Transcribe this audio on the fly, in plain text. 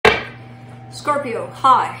Scorpio,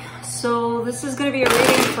 hi. So this is going to be a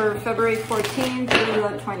reading for February 14th through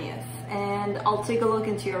the 20th. And I'll take a look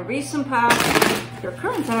into your recent past, your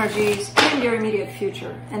current energies, and your immediate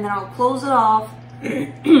future. And then I'll close it off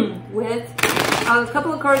with a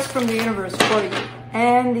couple of cards from the universe for you.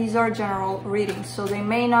 And these are general readings, so they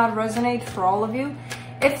may not resonate for all of you.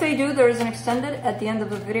 If they do, there is an extended at the end of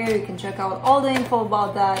the video. You can check out all the info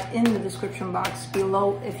about that in the description box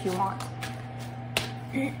below if you want.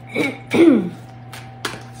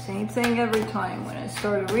 Same thing every time when I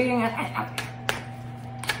started reading it.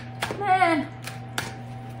 Man,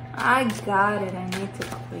 I got it. I need to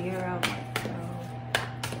clear out my throat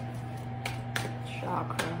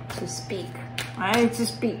chakra to speak. I need to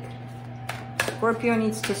speak. Scorpio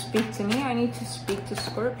needs to speak to me. I need to speak to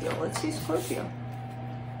Scorpio. Let's see Scorpio.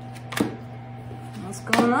 What's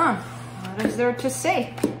going on? What is there to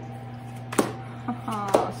say?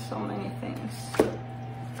 So many things.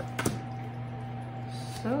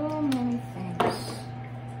 So many things.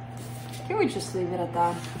 Can we just leave it at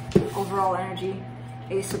that? Overall energy,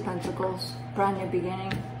 Ace of Pentacles, brand new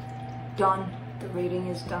beginning, done. The reading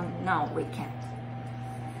is done. No, we can't.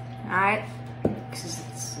 Alright? Because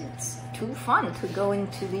it's too fun to go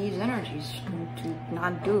into these energies and to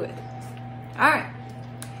not do it. Alright.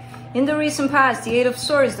 In the recent past, the Eight of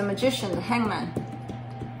Swords, the Magician, the Hangman.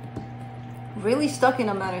 Really stuck in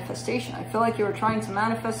a manifestation. I feel like you were trying to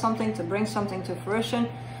manifest something, to bring something to fruition,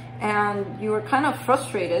 and you were kind of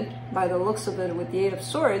frustrated by the looks of it with the Eight of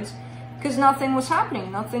Swords because nothing was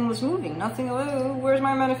happening, nothing was moving, nothing, where's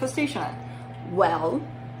my manifestation at? Well,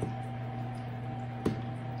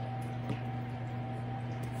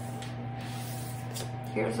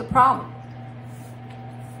 here's the problem.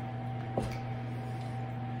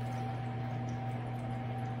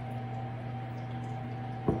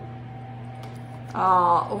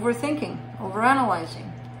 Overthinking, overanalyzing.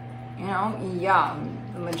 You know, yeah,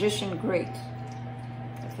 the Magician, great.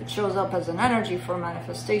 If it shows up as an energy for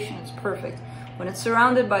manifestation, it's perfect. When it's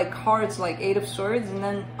surrounded by cards like Eight of Swords and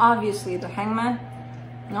then obviously the Hangman,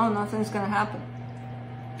 no, nothing's gonna happen.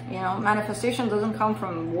 You know, manifestation doesn't come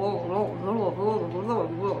from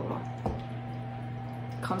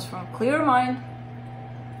it comes from a clear mind.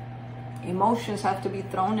 Emotions have to be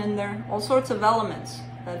thrown in there, all sorts of elements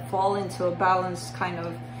that fall into a balanced kind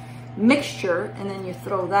of mixture, and then you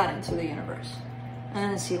throw that into the universe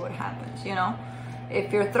and then see what happens. You know,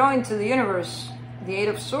 if you're throwing to the universe the Eight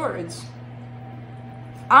of Swords,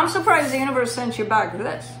 I'm surprised the universe sent you back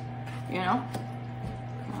this, you know.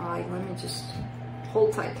 Like, let me just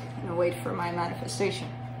hold tight and wait for my manifestation.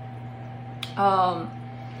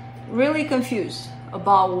 Really confused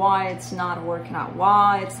about why it's not working out,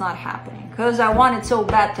 why it's not happening. Because I want it so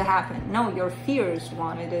bad to happen. No, your fears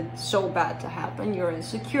wanted it so bad to happen. Your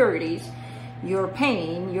insecurities, your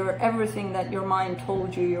pain, your everything that your mind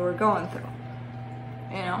told you were going through.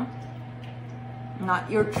 You know? Not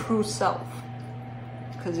your true self.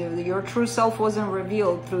 Because if your true self wasn't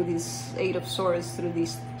revealed through these Eight of Swords, through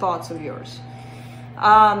these thoughts of yours.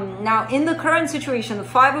 Now, in the current situation, the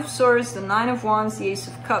Five of Swords, the Nine of Wands, the Ace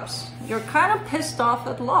of Cups, you're kind of pissed off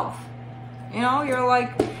at love. You know, you're like,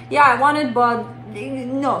 yeah, I want it, but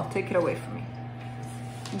no, take it away from me.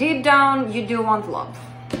 Deep down, you do want love,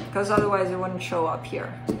 because otherwise it wouldn't show up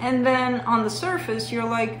here. And then on the surface, you're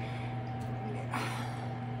like,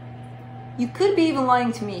 you could be even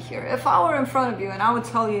lying to me here. If I were in front of you and I would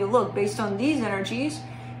tell you, look, based on these energies,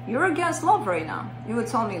 you're against love right now. You would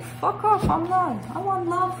tell me, fuck off, I'm not. I want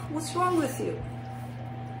love. What's wrong with you?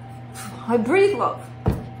 I breathe love.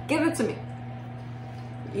 Give it to me.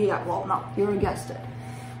 Yeah, well, no, you're against it.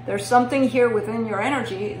 There's something here within your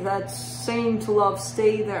energy that's saying to love,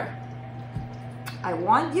 stay there. I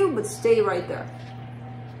want you, but stay right there.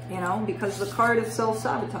 You know, because the card of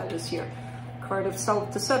self-sabotage is here. The card of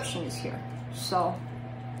self-deception is here. So,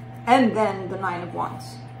 and then the Nine of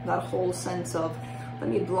Wands. That whole sense of, let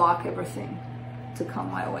me block everything to come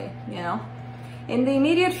my way, you know? In the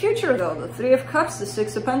immediate future, though, the Three of Cups, the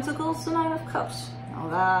Six of Pentacles, the Nine of Cups. Now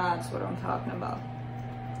that's what I'm talking about.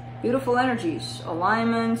 Beautiful energies,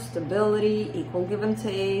 alignment, stability, equal give and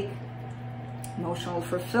take, emotional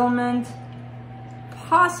fulfillment,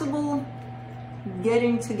 possible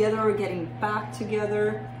getting together or getting back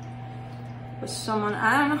together with someone,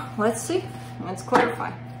 I don't know, let's see, let's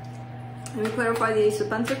clarify. Let me clarify the Ace of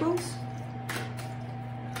Pentacles.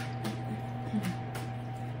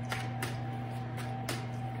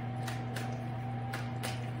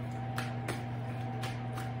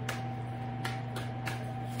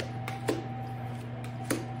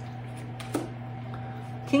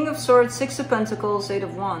 King of Swords, Six of Pentacles, Eight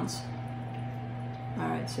of Wands.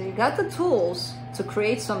 Alright, so you got the tools to to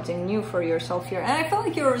create something new for yourself here. And I feel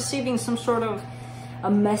like you're receiving some sort of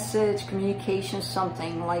a message, communication,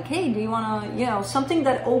 something like, hey, do you want to, you know, something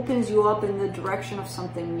that opens you up in the direction of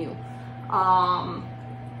something new.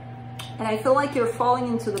 And I feel like you're falling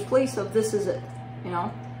into the place of this is it, you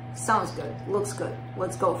know, sounds good, looks good,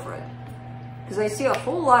 let's go for it. Because I see a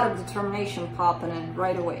whole lot of determination popping in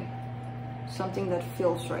right away. Something that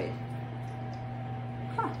feels right.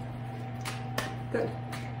 Huh. Good.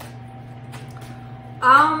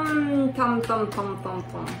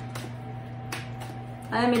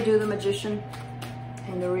 Let me do the Magician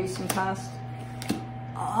in the recent past.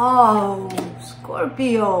 Oh,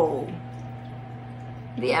 Scorpio.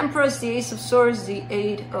 The Empress, the Ace of Swords, the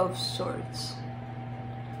Eight of Swords.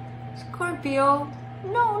 Scorpio,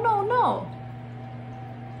 no.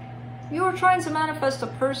 You were trying to manifest a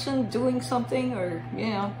person doing something, or, you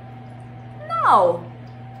know. No.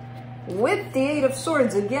 With the Eight of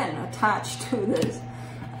Swords again attached to this.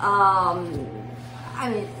 I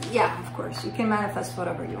mean, yeah, of course, you can manifest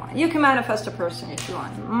whatever you want. You can manifest a person if you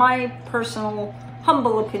want. My personal,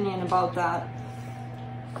 humble opinion about that,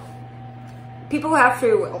 people have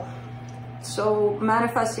free will. So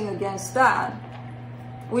manifesting against that,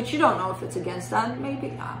 which you don't know if it's against that,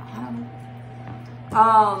 maybe, I don't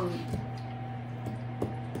know.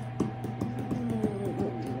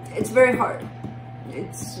 It's very hard.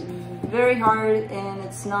 It's very hard, and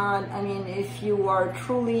it's not, I mean, if you are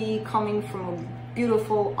truly coming from a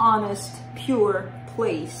beautiful, honest, pure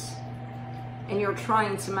place, and you're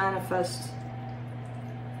trying to manifest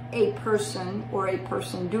a person or a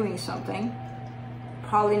person doing something,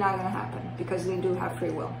 probably not going to happen, because they do have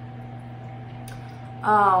free will.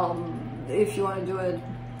 If you want to do it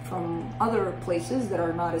from other places that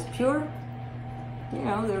are not as pure, you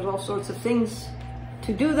know, there's all sorts of things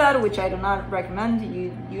to do that, which I do not recommend.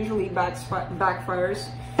 You usually backfires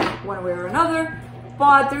one way or another.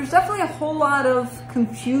 But there's definitely a whole lot of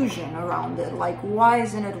confusion around it. Like, why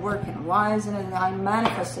isn't it working? Why isn't it? I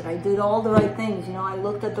manifested. I did all the right things. You know, I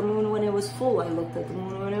looked at the moon when it was full. I looked at the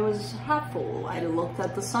moon when it was half full. I looked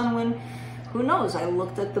at the sun when, who knows? I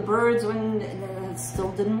looked at the birds when it still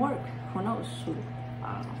didn't work. Who knows?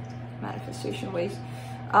 I don't know. Manifestation ways.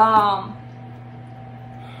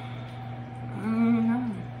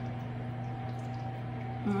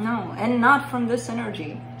 No, and not from this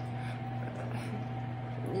energy.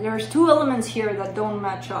 There's two elements here that don't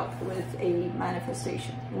match up with a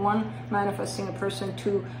manifestation. One, manifesting a person.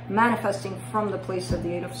 Two, manifesting from the place of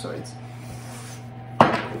the Eight of Swords.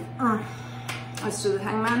 Let's do the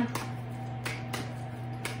Hangman.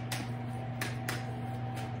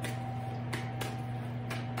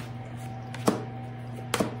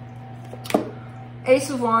 Ace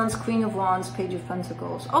of Wands, Queen of Wands, Page of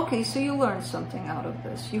Pentacles. Okay, so you learned something out of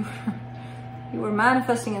this. You were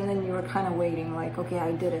manifesting, and then you were kind of waiting, like, okay,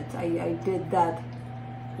 I did it. I did that,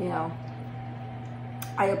 you know.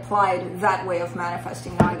 I applied that way of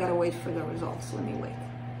manifesting. Now I gotta wait for the results. Let me wait.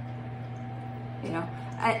 You know,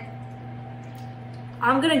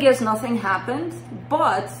 I'm gonna guess nothing happened,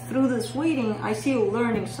 but through this waiting, I see you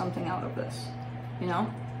learning something out of this, you know.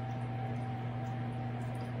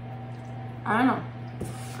 I don't know.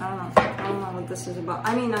 I don't know what this is about.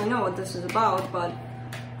 I mean, I know what this is about, but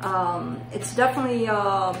it's definitely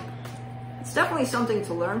something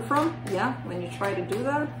to learn from. Yeah, when you try to do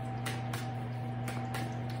that.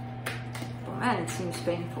 But man, it seems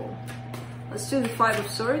painful. Let's do the Five of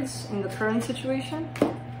Swords in the current situation.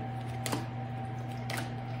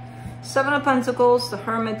 Seven of Pentacles, the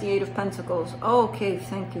Hermit, the Eight of Pentacles. Okay,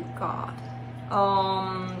 thank you, God.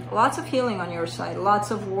 Lots of healing on your side, lots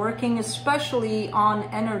of working, especially on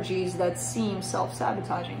energies that seem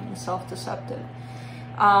self-sabotaging and self-deceptive.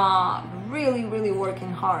 Really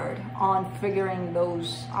working hard on figuring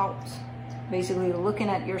those out. Basically looking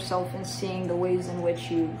at yourself and seeing the ways in which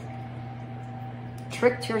you've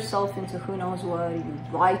tricked yourself into who knows what, you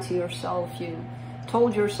lied to yourself, you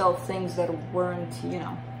told yourself things that weren't, you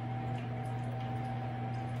know,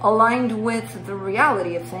 aligned with the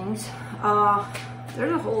reality of things.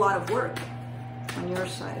 There's a whole lot of work on your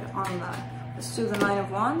side on that. Let's do the Nine of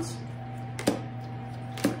Wands.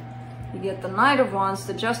 You get the Knight of Wands,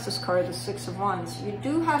 the Justice card, the Six of Wands. You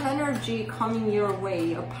do have energy coming your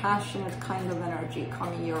way, a passionate kind of energy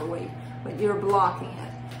coming your way, but you're blocking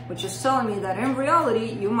it, which is telling me that in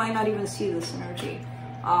reality, you might not even see this energy.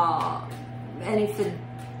 And if it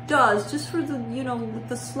does, just for the, you know, with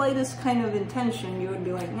the slightest kind of intention, you would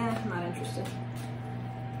be like, nah, I'm not interested.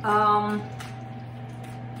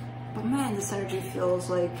 But man, this energy feels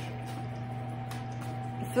like,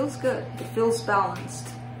 it feels good. It feels balanced.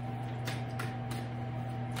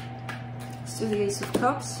 Let's do the Ace of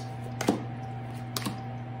Cups.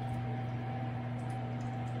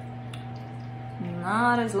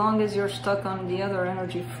 Not as long as you're stuck on the other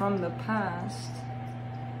energy from the past.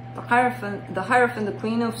 The Hierophant, the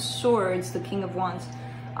Queen of Swords, the King of Wands.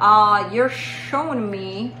 You're showing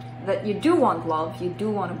me that you do want love, you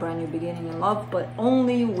do want a brand new beginning in love, but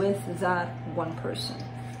only with that one person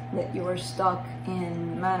that you are stuck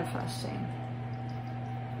in manifesting.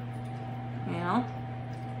 You know?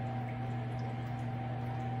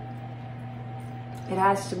 It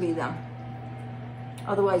has to be them.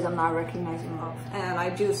 Otherwise, I'm not recognizing love. And I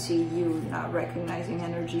do see you not recognizing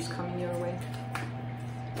energies coming your way.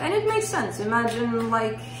 And it makes sense. Imagine,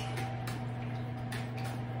 like,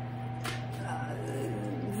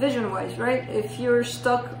 vision-wise, right? If you're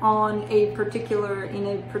stuck on in a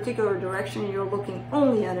particular direction, you're looking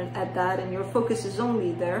only at that, and your focus is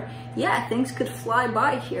only there. Yeah, things could fly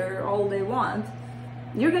by here all they want.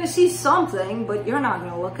 You're gonna see something, but you're not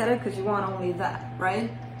gonna look at it because you want only that, right?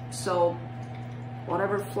 So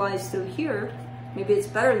whatever flies through here, maybe it's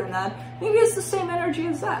better than that. Maybe it's the same energy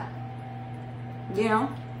as that. You know?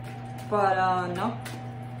 But no.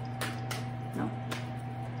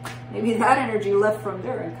 Maybe that energy left from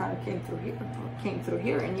there and kind of came through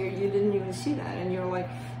here, and you didn't even see that, and you're like,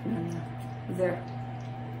 no, there.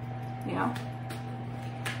 You know?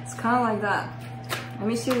 It's kind of like that. Let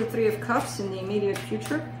me see the Three of Cups in the immediate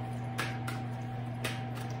future.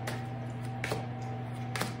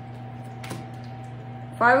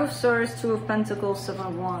 Five of Swords, Two of Pentacles, Seven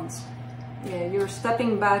of Wands. Yeah, you're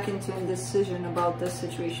stepping back into indecision about this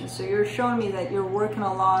situation. So you're showing me that you're working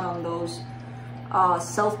a lot on those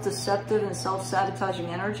self-deceptive and self-sabotaging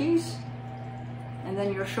energies. And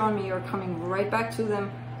then you're showing me you're coming right back to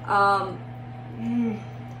them.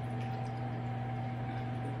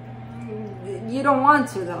 You don't want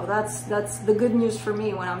to, though. That's the good news for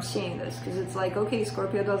me when I'm seeing this, because it's like, okay,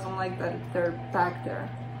 Scorpio doesn't like that they're back there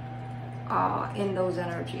in those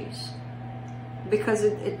energies, because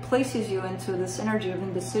it places you into this energy of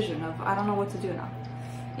indecision, of I don't know what to do now,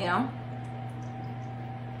 you know?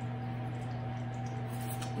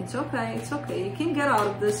 It's okay, it's okay. You can get out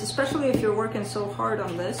of this, especially if you're working so hard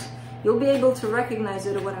on this. You'll be able to recognize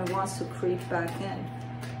it when it wants to creep back in,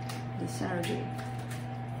 this energy.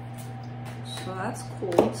 So that's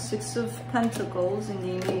cool. Six of Pentacles in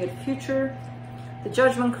the immediate future. The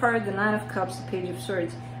Judgment card, the Nine of Cups, the Page of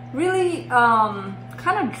Swords. Really kind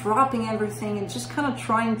of dropping everything and just kind of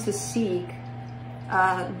trying to seek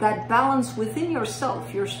that balance within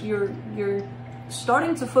yourself. You're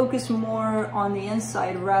starting to focus more on the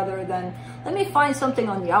inside rather than, let me find something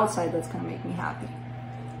on the outside that's going to make me happy.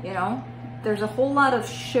 You know? There's a whole lot of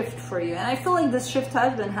shift for you. And I feel like this shift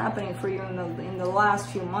has been happening for you in the last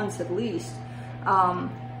few months at least.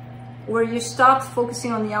 Where you stopped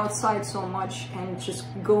focusing on the outside so much and just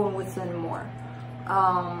going within more.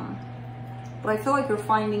 But I feel like you're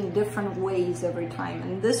finding different ways every time.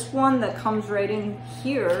 And this one that comes right in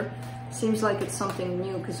here seems like it's something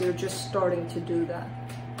new because you're just starting to do that.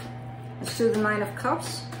 Let's do the Nine of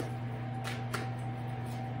Cups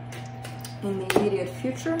in the immediate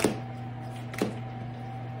future.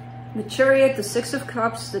 The Chariot, the Six of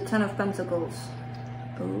Cups, the Ten of Pentacles.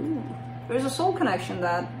 Ooh. There's a soul connection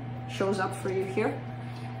that shows up for you here.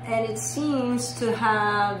 And it seems to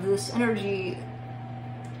have this energy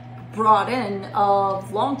brought in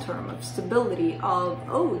of long-term, of stability, of,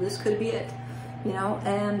 oh, this could be it. You know,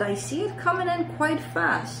 and I see it coming in quite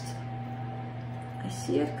fast. I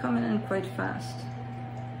see it coming in quite fast.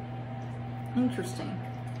 Interesting.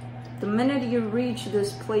 The minute you reach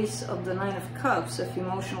this place of the Nine of Cups, of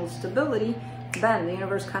emotional stability, bam, the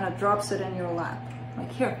universe kind of drops it in your lap.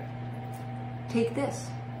 Like, here, take this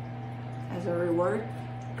as a reward.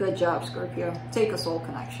 Good job, Scorpio. Take a soul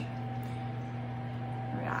connection.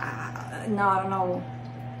 Now, I don't know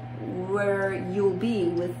where you'll be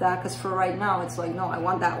with that, because for right now, it's like, no, I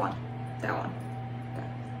want that one. That one.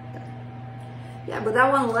 That. Yeah, but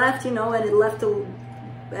that one left, you know, and it left a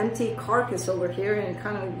empty carcass over here, and it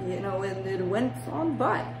kind of, you know, and it went on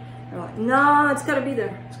by. And I'm like, no, it's got to be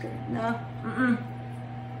there. It's good. No,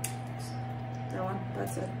 that one,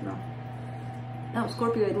 that's it. No,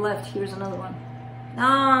 Scorpio, it left. Here's another one.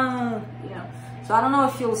 No, you know. So I don't know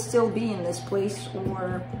if you'll still be in this place,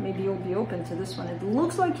 or maybe you'll be open to this one. It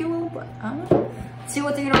looks like you will, but I don't know. Let's see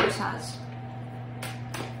what the universe has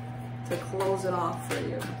to close it off for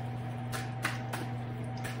you.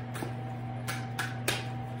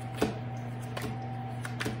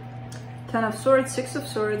 Ten of Swords, Six of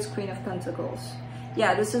Swords, Queen of Pentacles.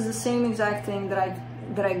 Yeah, this is the same exact thing that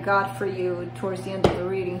I got for you towards the end of the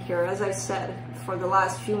reading here. As I said, for the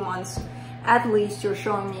last few months, at least you're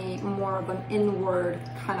showing me more of an inward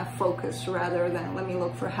kind of focus rather than let me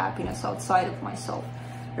look for happiness outside of myself.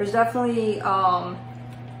 There's definitely,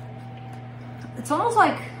 it's almost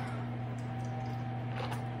like,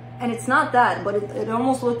 and it's not that, but it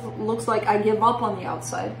almost looks like I give up on the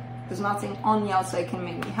outside, because nothing on the outside can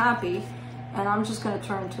make me happy, and I'm just going to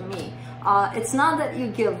turn to me. It's not that you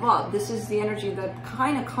give up. This is the energy that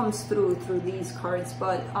kind of comes through these cards,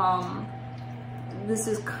 but this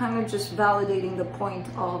is kind of just validating the point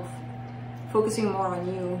of focusing more on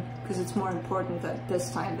you, because it's more important at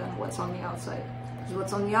this time than what's on the outside. Because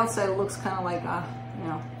what's on the outside looks kind of like, you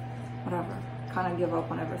know, whatever, kind of give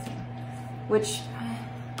up on everything, which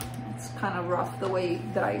it's kind of rough the way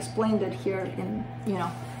that I explained it here in, you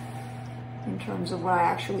know, in terms of what I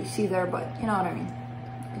actually see there, but you know what I mean.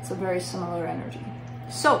 It's a very similar energy.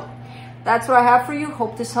 So that's what I have for you.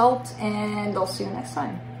 Hope this helped, and I'll see you next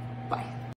time. Bye.